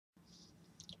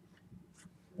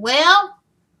Well,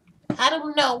 I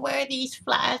don't know where these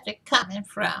flies are coming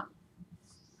from.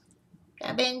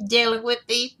 I've been dealing with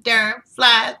these darn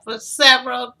flies for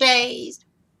several days.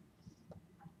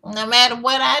 No matter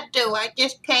what I do, I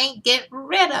just can't get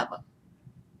rid of them.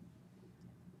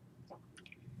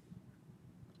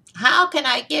 How can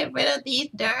I get rid of these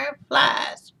darn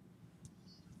flies?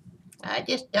 I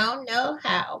just don't know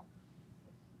how.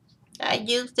 I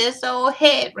use this old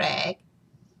head rag.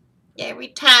 Every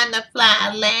time the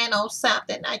fly land on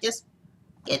something, I just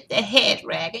get the head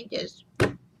rag and just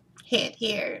hit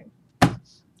here,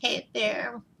 hit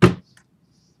there.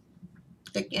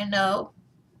 But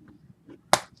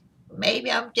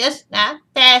maybe I'm just not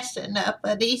fast enough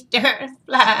for these darn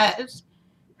flies.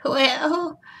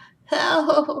 Well,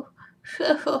 oh,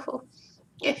 oh,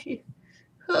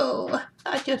 oh,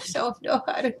 I just don't know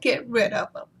how to get rid of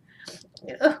them.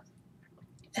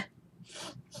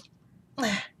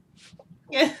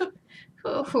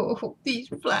 Oh, these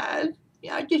flies.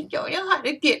 I just don't know how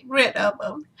to get rid of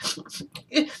them.